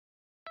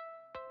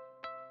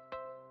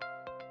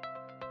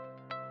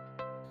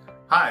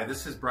Hi,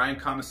 this is Bryan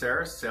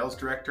Sales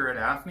Director at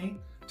Afni.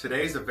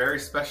 Today is a very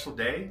special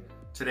day.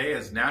 Today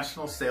is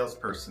National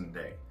Salesperson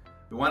Day.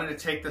 We wanted to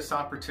take this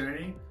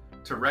opportunity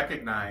to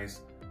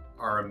recognize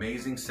our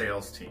amazing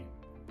sales team.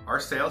 Our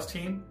sales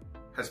team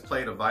has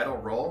played a vital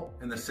role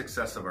in the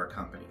success of our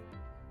company.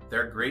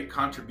 Their great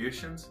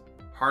contributions,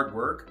 hard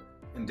work,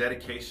 and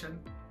dedication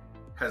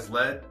has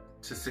led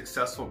to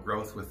successful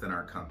growth within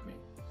our company.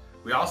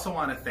 We also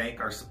want to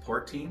thank our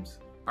support teams,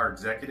 our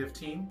executive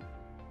team,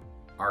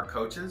 our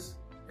coaches,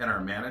 and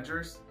our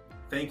managers.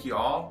 Thank you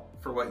all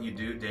for what you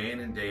do day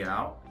in and day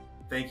out.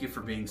 Thank you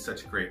for being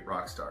such great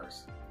rock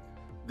stars.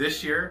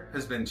 This year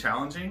has been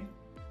challenging,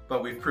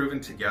 but we've proven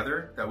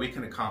together that we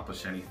can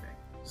accomplish anything.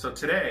 So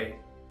today,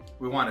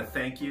 we want to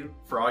thank you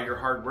for all your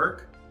hard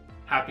work.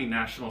 Happy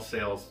National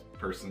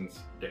Salesperson's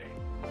Day.